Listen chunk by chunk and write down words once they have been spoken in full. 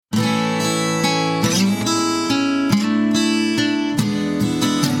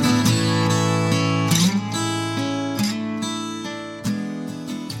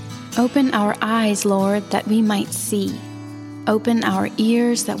Open our eyes, Lord, that we might see. Open our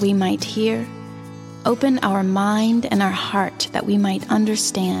ears that we might hear. Open our mind and our heart that we might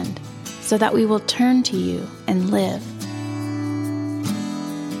understand, so that we will turn to you and live.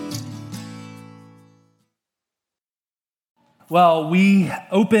 Well, we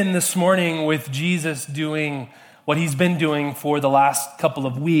open this morning with Jesus doing what he's been doing for the last couple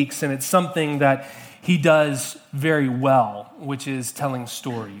of weeks, and it's something that he does very well, which is telling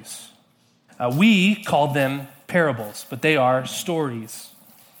stories. We call them parables, but they are stories.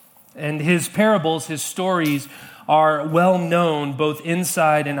 And his parables, his stories, are well known both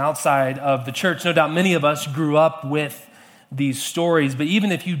inside and outside of the church. No doubt many of us grew up with these stories, but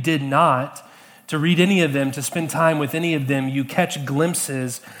even if you did not, to read any of them, to spend time with any of them, you catch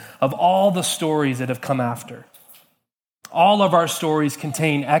glimpses of all the stories that have come after. All of our stories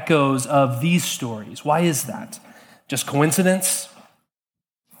contain echoes of these stories. Why is that? Just coincidence?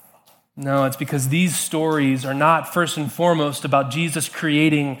 No, it's because these stories are not first and foremost about Jesus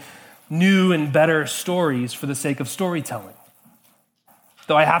creating new and better stories for the sake of storytelling.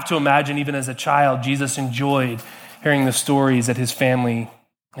 Though I have to imagine, even as a child, Jesus enjoyed hearing the stories that his family,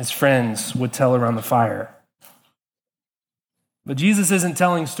 his friends would tell around the fire. But Jesus isn't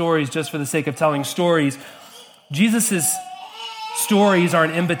telling stories just for the sake of telling stories. Jesus' stories are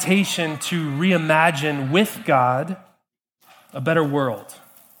an invitation to reimagine with God a better world.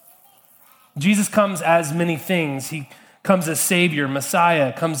 Jesus comes as many things. He comes as Savior,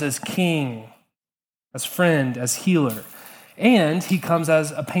 Messiah, comes as King, as friend, as healer, and he comes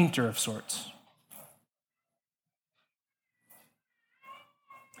as a painter of sorts.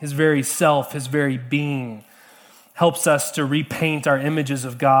 His very self, his very being helps us to repaint our images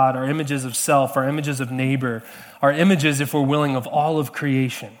of God, our images of self, our images of neighbor, our images, if we're willing, of all of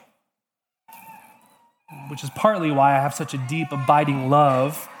creation. Which is partly why I have such a deep, abiding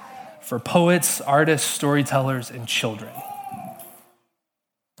love for poets, artists, storytellers, and children.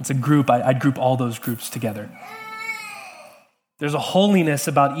 It's a group, I'd group all those groups together. There's a holiness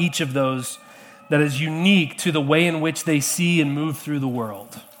about each of those that is unique to the way in which they see and move through the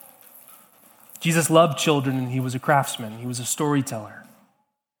world. Jesus loved children, and he was a craftsman. He was a storyteller.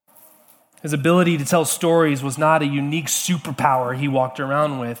 His ability to tell stories was not a unique superpower he walked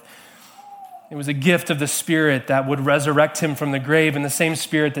around with. It was a gift of the Spirit that would resurrect him from the grave, and the same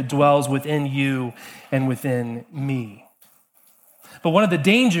Spirit that dwells within you and within me. But one of the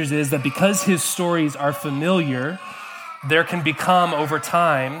dangers is that because his stories are familiar, there can become, over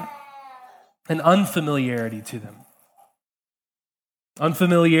time, an unfamiliarity to them.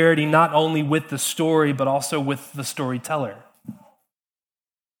 Unfamiliarity not only with the story, but also with the storyteller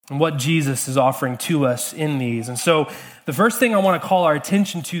and what Jesus is offering to us in these. And so the first thing I want to call our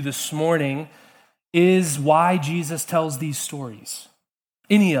attention to this morning is why Jesus tells these stories,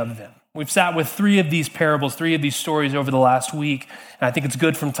 any of them. We've sat with three of these parables, three of these stories over the last week, and I think it's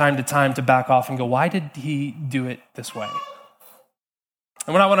good from time to time to back off and go, why did he do it this way?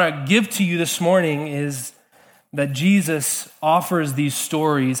 And what I want to give to you this morning is that Jesus offers these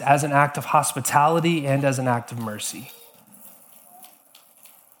stories as an act of hospitality and as an act of mercy.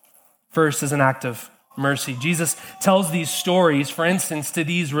 First, as an act of mercy. Jesus tells these stories, for instance, to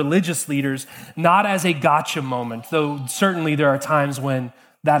these religious leaders, not as a gotcha moment, though certainly there are times when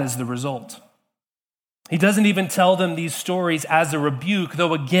that is the result. He doesn't even tell them these stories as a rebuke,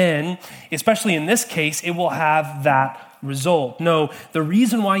 though again, especially in this case, it will have that result. No, the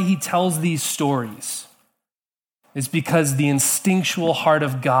reason why he tells these stories is because the instinctual heart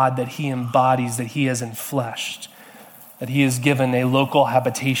of God that he embodies, that he has enfleshed, that he has given a local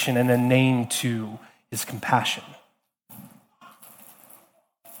habitation and a name to, is compassion.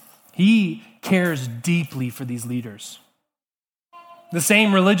 He cares deeply for these leaders. The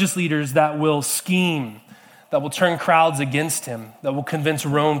same religious leaders that will scheme, that will turn crowds against him, that will convince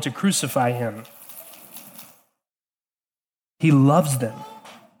Rome to crucify him. He loves them.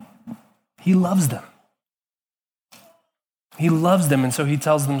 He loves them. He loves them, and so he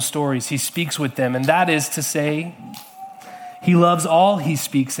tells them stories. He speaks with them, and that is to say, he loves all he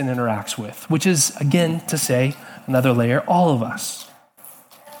speaks and interacts with, which is, again, to say, another layer, all of us.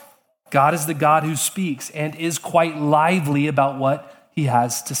 God is the God who speaks and is quite lively about what he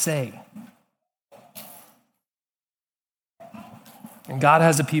has to say. And God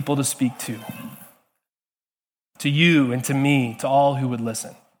has a people to speak to you and to me, to all who would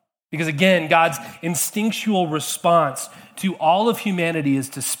listen. Because again, God's instinctual response to all of humanity is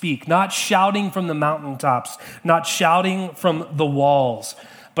to speak, not shouting from the mountaintops, not shouting from the walls,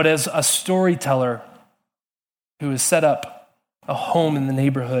 but as a storyteller who has set up a home in the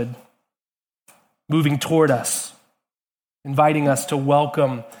neighborhood, moving toward us, inviting us to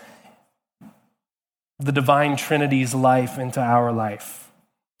welcome the divine Trinity's life into our life,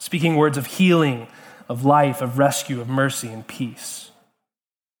 speaking words of healing, of life, of rescue, of mercy, and peace.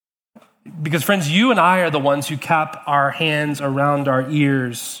 Because friends, you and I are the ones who cap our hands around our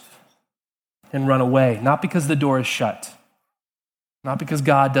ears and run away, not because the door is shut, not because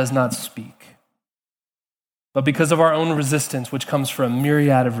God does not speak, but because of our own resistance, which comes for a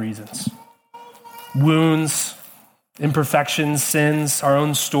myriad of reasons. Wounds, imperfections, sins, our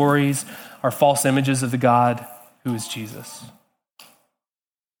own stories, our false images of the God who is Jesus.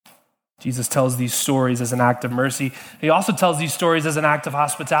 Jesus tells these stories as an act of mercy. He also tells these stories as an act of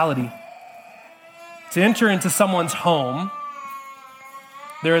hospitality. To enter into someone's home,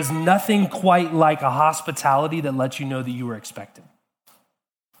 there is nothing quite like a hospitality that lets you know that you were expected.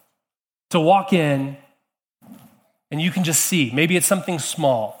 To walk in and you can just see, maybe it's something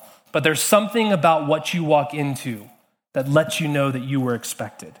small, but there's something about what you walk into that lets you know that you were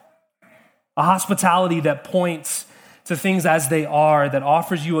expected. A hospitality that points to things as they are, that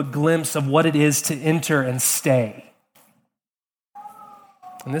offers you a glimpse of what it is to enter and stay.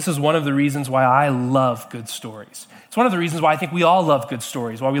 And this is one of the reasons why I love good stories. It's one of the reasons why I think we all love good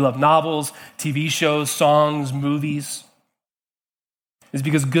stories, why we love novels, TV shows, songs, movies, is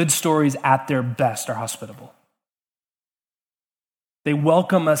because good stories at their best are hospitable. They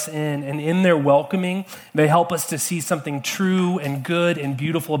welcome us in, and in their welcoming, they help us to see something true and good and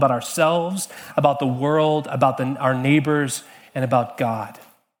beautiful about ourselves, about the world, about our neighbors, and about God.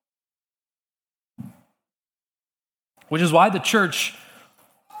 Which is why the church,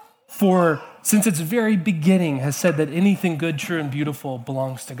 since its very beginning, has said that anything good, true, and beautiful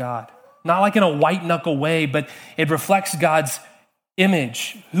belongs to God. Not like in a white knuckle way, but it reflects God's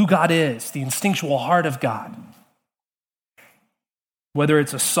image, who God is, the instinctual heart of God. Whether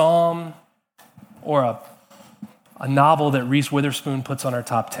it's a psalm or a novel that Reese Witherspoon puts on her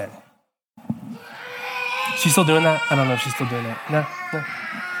top 10. She's still doing that? I don't know if she's still doing that. No?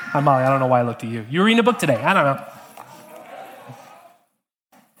 Hi, Molly, I don't know why I looked at you. You were reading a book today. I don't know.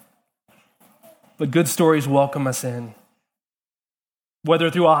 But good stories welcome us in. Whether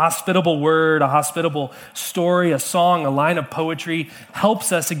through a hospitable word, a hospitable story, a song, a line of poetry,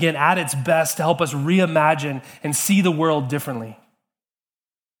 helps us, again, at its best to help us reimagine and see the world differently.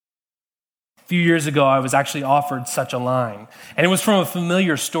 A few years ago, I was actually offered such a line, and it was from a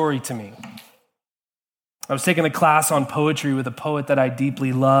familiar story to me. I was taking a class on poetry with a poet that I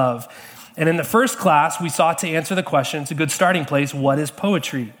deeply love, and in the first class, we sought to answer the question, it's a good starting place, what is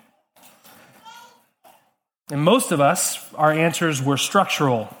poetry? And most of us, our answers were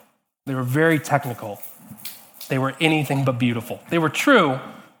structural. They were very technical. They were anything but beautiful. They were true.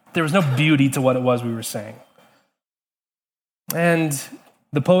 There was no beauty to what it was we were saying. And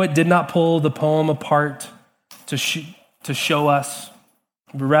the poet did not pull the poem apart to show us,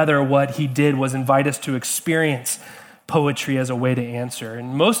 but rather what he did was invite us to experience poetry as a way to answer.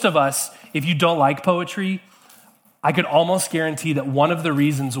 And most of us, if you don't like poetry, I could almost guarantee that one of the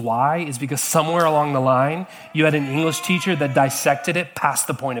reasons why is because somewhere along the line, you had an English teacher that dissected it past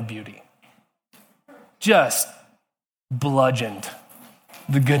the point of beauty. Just bludgeoned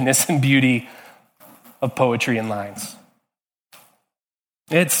the goodness and beauty of poetry in lines.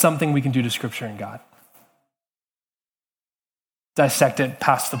 It's something we can do to Scripture and God. Dissect it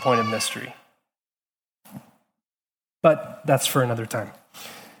past the point of mystery. But that's for another time.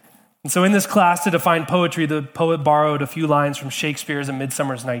 And so in this class to define poetry, the poet borrowed a few lines from Shakespeare's A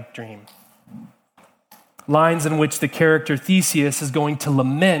Midsummer's Night Dream. Lines in which the character Theseus is going to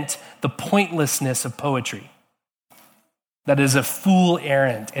lament the pointlessness of poetry. That is a fool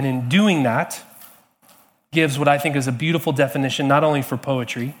errand. And in doing that, gives what I think is a beautiful definition, not only for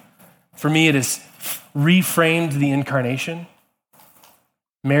poetry. For me, it has reframed the incarnation,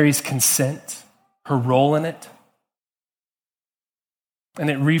 Mary's consent, her role in it, and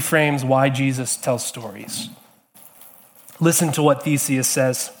it reframes why Jesus tells stories. Listen to what Theseus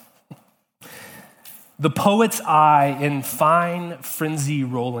says. The poet's eye in fine frenzy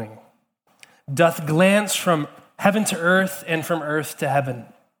rolling doth glance from heaven to earth and from earth to heaven.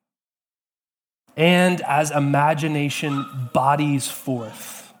 And as imagination bodies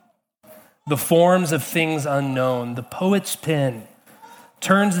forth the forms of things unknown, the poet's pen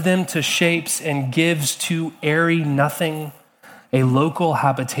turns them to shapes and gives to airy nothing a local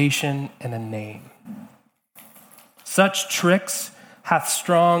habitation and a name. Such tricks hath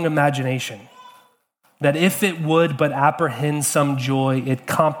strong imagination, that if it would but apprehend some joy, it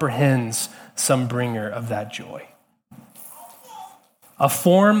comprehends some bringer of that joy. A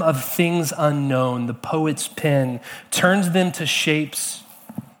form of things unknown, the poet's pen turns them to shapes,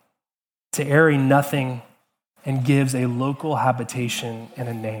 to airy nothing, and gives a local habitation and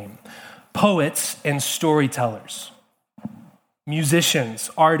a name. Poets and storytellers, musicians,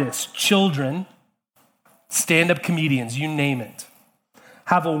 artists, children, stand-up comedians, you name it,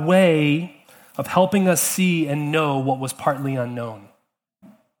 have a way of helping us see and know what was partly unknown.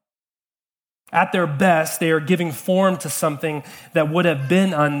 At their best, they are giving form to something that would have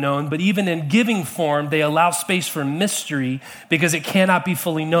been unknown, but even in giving form, they allow space for mystery because it cannot be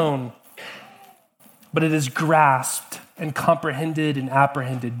fully known. But it is grasped and comprehended and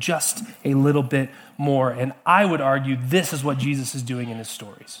apprehended just a little bit more. And I would argue this is what Jesus is doing in his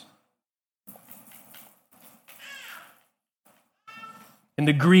stories. In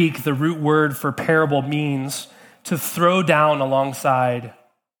the Greek, the root word for parable means to throw down alongside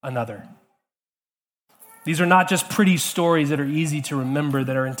another. These are not just pretty stories that are easy to remember,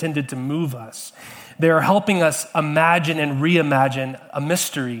 that are intended to move us. They are helping us imagine and reimagine a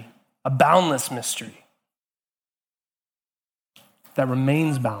mystery, a boundless mystery that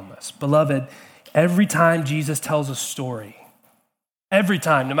remains boundless. Beloved, every time Jesus tells a story, every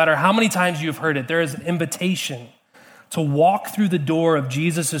time, no matter how many times you've heard it, there is an invitation to walk through the door of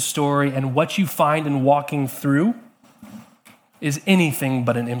Jesus' story, and what you find in walking through is anything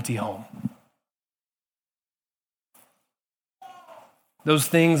but an empty home. Those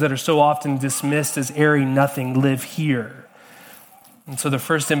things that are so often dismissed as airy nothing live here. And so the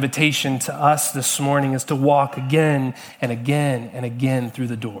first invitation to us this morning is to walk again and again and again through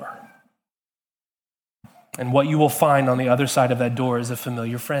the door. And what you will find on the other side of that door is a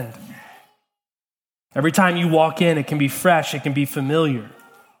familiar friend. Every time you walk in, it can be fresh, it can be familiar.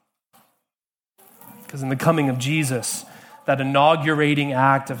 Because in the coming of Jesus, that inaugurating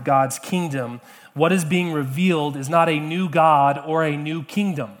act of God's kingdom, what is being revealed is not a new God or a new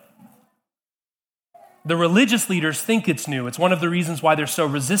kingdom. The religious leaders think it's new. It's one of the reasons why they're so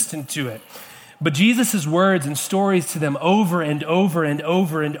resistant to it. But Jesus' words and stories to them over and over and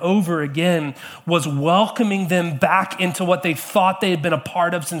over and over again was welcoming them back into what they thought they had been a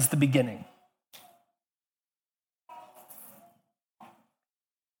part of since the beginning.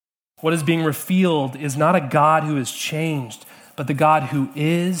 What is being revealed is not a God who has changed, but the God who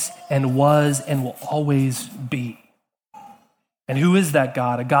is and was and will always be. And who is that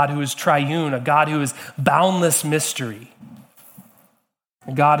God? A God who is triune, a God who is boundless mystery,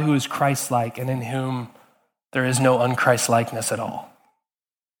 a God who is Christ-like and in whom there is no un-Christ-likeness at all.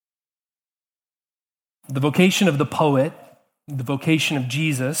 The vocation of the poet, the vocation of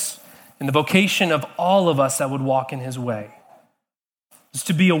Jesus, and the vocation of all of us that would walk in his way is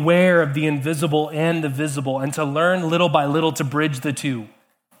to be aware of the invisible and the visible, and to learn little by little to bridge the two,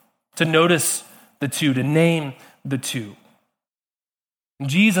 to notice the two, to name the two. And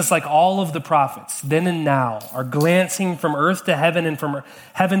Jesus, like all of the prophets, then and now, are glancing from earth to heaven and from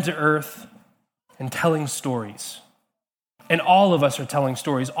heaven to earth and telling stories. And all of us are telling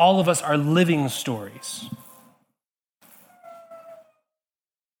stories. All of us are living stories.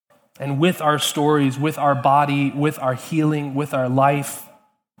 And with our stories, with our body, with our healing, with our life,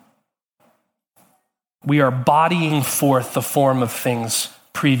 we are bodying forth the form of things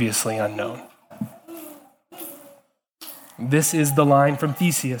previously unknown. This is the line from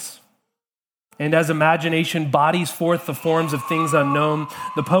Theseus. And as imagination bodies forth the forms of things unknown,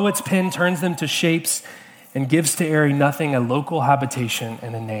 the poet's pen turns them to shapes and gives to airy nothing a local habitation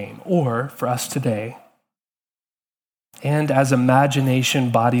and a name. Or, for us today, and as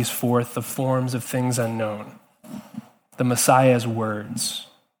imagination bodies forth the forms of things unknown, the Messiah's words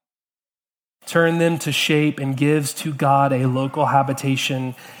turn them to shape and gives to God a local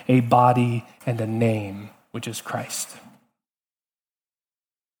habitation, a body, and a name, which is Christ.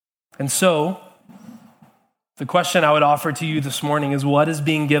 And so, the question I would offer to you this morning is, what is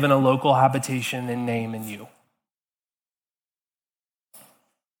being given a local habitation and name in you?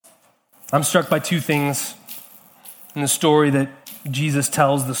 I'm struck by two things in the story that Jesus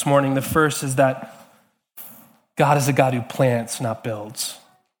tells this morning. The first is that God is a God who plants, not builds.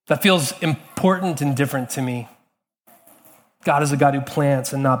 That feels important and different to me. God is a God who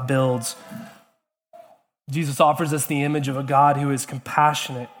plants and not builds. Jesus offers us the image of a God who is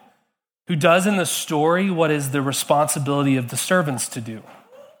compassionate, who does in the story what is the responsibility of the servants to do.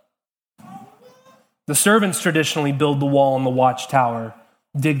 The servants traditionally build the wall and the watchtower,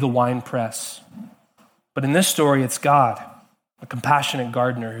 dig the wine press. But in this story, it's God, a compassionate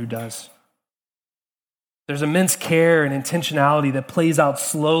gardener, who does. There's immense care and intentionality that plays out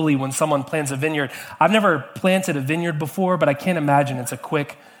slowly when someone plants a vineyard. I've never planted a vineyard before, but I can't imagine it's a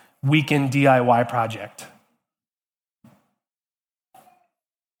quick weekend DIY project.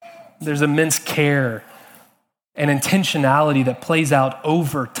 There's immense care and intentionality that plays out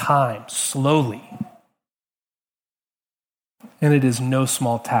over time, slowly. And it is no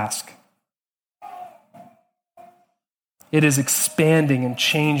small task It is expanding and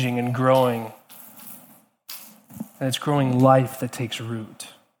changing and growing. And it's growing life that takes root.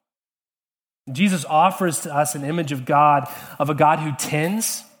 Jesus offers to us an image of God, of a God who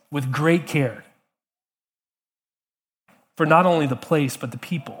tends with great care for not only the place, but the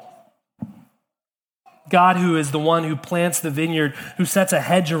people. God who is the one who plants the vineyard, who sets a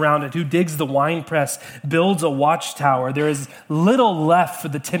hedge around it, who digs the winepress, builds a watchtower. There is little left for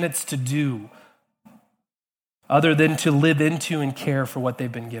the tenants to do other than to live into and care for what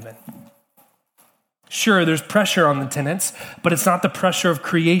they've been given. Sure, there's pressure on the tenants, but it's not the pressure of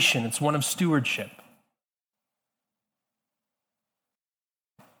creation. It's one of stewardship.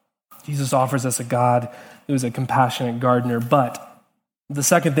 Jesus offers us a God who is a compassionate gardener, but the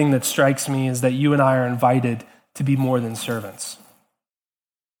second thing that strikes me is that you and I are invited to be more than servants.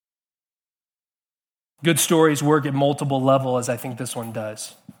 Good stories work at multiple levels, as I think this one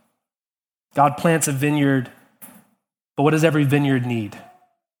does. God plants a vineyard, but what does every vineyard need?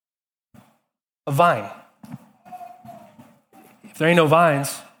 A vine. If there ain't no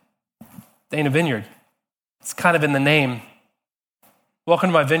vines, there ain't a vineyard. It's kind of in the name. Welcome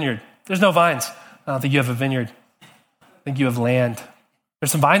to my vineyard. There's no vines. I don't think you have a vineyard. I think you have land.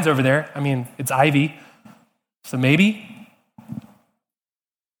 There's some vines over there. I mean, it's ivy. So maybe.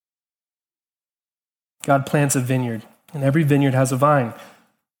 God plants a vineyard, and every vineyard has a vine.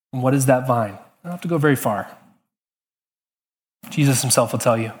 And what is that vine? I don't have to go very far. Jesus himself will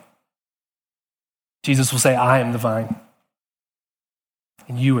tell you. Jesus will say, I am the vine,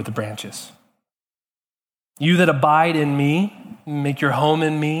 and you are the branches. You that abide in me, make your home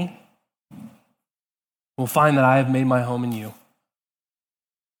in me, will find that I have made my home in you.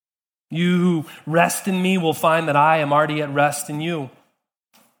 You who rest in me will find that I am already at rest in you.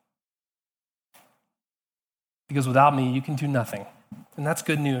 Because without me, you can do nothing. And that's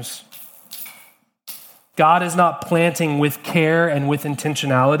good news. God is not planting with care and with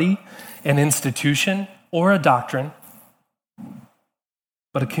intentionality an institution or a doctrine,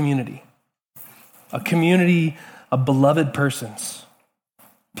 but a community. A community of beloved persons.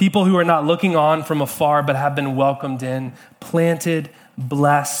 People who are not looking on from afar, but have been welcomed in, planted,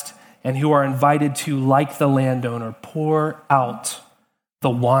 blessed, and who are invited to, like the landowner, pour out the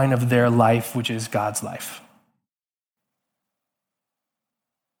wine of their life, which is God's life.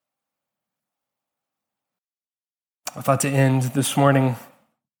 I thought to end this morning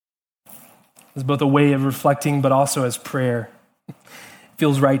as both a way of reflecting, but also as prayer. It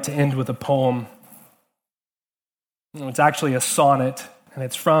feels right to end with a poem. It's actually a sonnet, and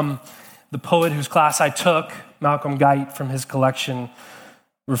it's from the poet whose class I took, Malcolm Guite, from his collection,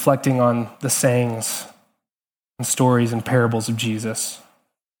 reflecting on the sayings and stories and parables of Jesus.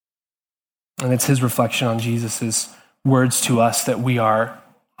 And it's his reflection on Jesus' words to us that we are,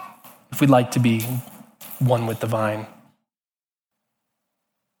 if we'd like to be, one with the vine.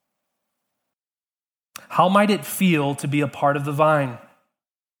 How might it feel to be a part of the vine?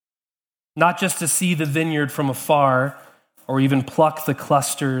 Not just to see the vineyard from afar, or even pluck the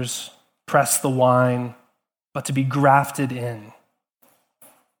clusters, press the wine, but to be grafted in.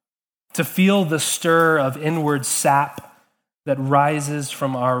 To feel the stir of inward sap that rises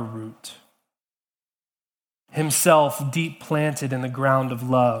from our root. Himself deep planted in the ground of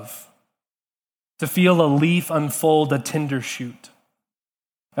love. To feel a leaf unfold a tender shoot.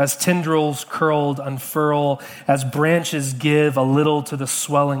 As tendrils curled unfurl, as branches give a little to the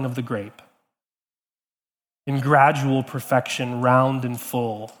swelling of the grape. In gradual perfection, round and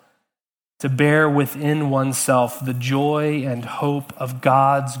full, to bear within oneself the joy and hope of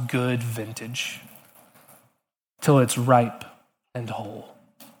God's good vintage, till it's ripe and whole.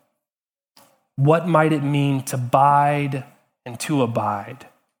 What might it mean to bide and to abide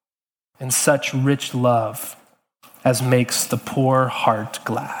in such rich love as makes the poor heart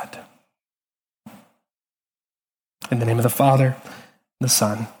glad? In the name of the Father, the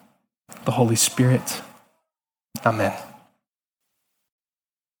Son, the Holy Spirit. Amen.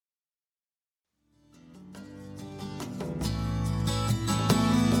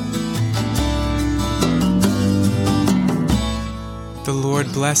 The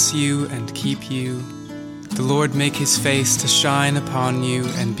Lord bless you and keep you. The Lord make his face to shine upon you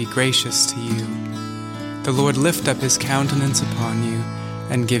and be gracious to you. The Lord lift up his countenance upon you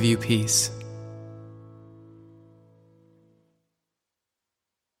and give you peace.